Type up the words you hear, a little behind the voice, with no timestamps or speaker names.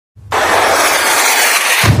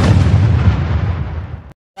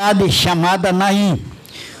cidade chamada Naim.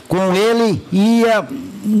 Com ele ia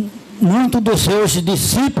muitos dos seus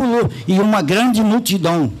discípulos e uma grande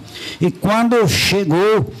multidão. E quando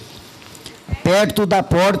chegou perto da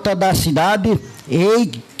porta da cidade, eis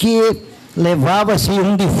que levava-se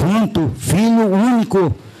um defunto, filho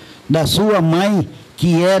único da sua mãe,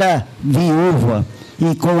 que era viúva,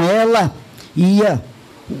 e com ela ia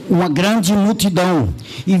uma grande multidão.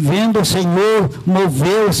 E vendo o Senhor,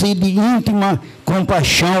 moveu-se de íntima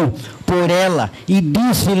compaixão por ela, e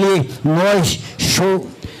disse-lhe: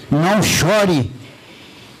 não chore.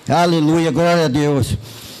 Aleluia, glória a Deus.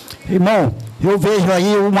 Irmão, eu vejo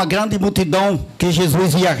aí uma grande multidão que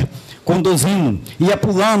Jesus ia conduzindo, ia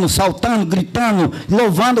pulando, saltando, gritando,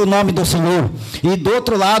 louvando o nome do Senhor. E do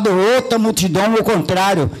outro lado, outra multidão, ao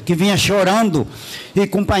contrário, que vinha chorando e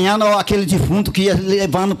acompanhando aquele defunto que ia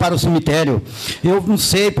levando para o cemitério. Eu não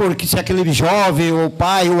sei porque se aquele jovem, ou o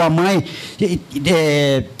pai, ou a mãe,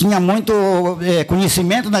 tinha muito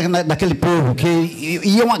conhecimento daquele povo, que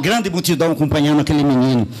ia uma grande multidão acompanhando aquele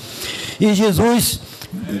menino. E Jesus,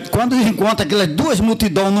 quando encontra aquelas duas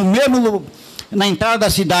multidões no mesmo lugar, na entrada da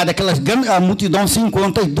cidade, a multidão se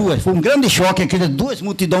encontra as duas. Foi um grande choque, aquelas duas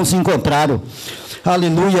multidões se encontraram.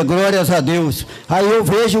 Aleluia, glórias a Deus. Aí eu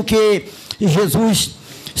vejo que Jesus,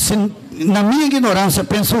 na minha ignorância,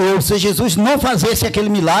 penso eu, se Jesus não fizesse aquele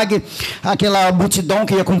milagre, aquela multidão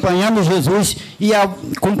que ia acompanhando Jesus ia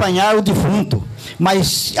acompanhar o defunto.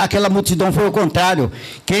 Mas aquela multidão foi o contrário.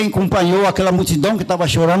 Quem acompanhou aquela multidão que estava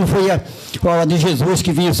chorando foi a de Jesus,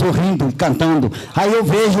 que vinha sorrindo e cantando. Aí eu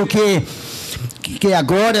vejo que a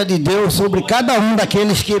glória de Deus sobre cada um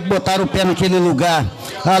daqueles que botaram o pé naquele lugar.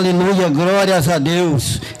 Aleluia, glórias a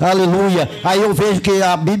Deus. Aleluia. Aí eu vejo que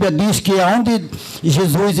a Bíblia diz que onde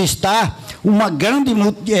Jesus está, uma grande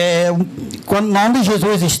onde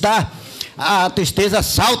Jesus está, a tristeza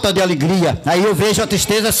salta de alegria. Aí eu vejo a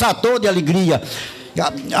tristeza saltou de alegria.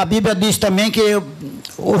 A Bíblia diz também que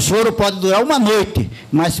o choro pode durar uma noite,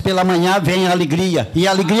 mas pela manhã vem a alegria. E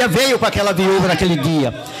a alegria veio para aquela viúva naquele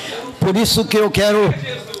dia. Por isso que eu quero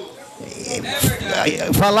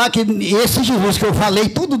falar que esse Jesus que eu falei,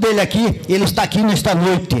 tudo dele aqui, ele está aqui nesta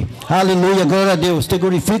noite. Aleluia, glória a Deus. Te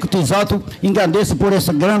glorifico, te exalto, engrandeço por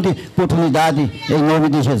essa grande oportunidade, em nome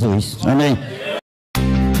de Jesus. Amém.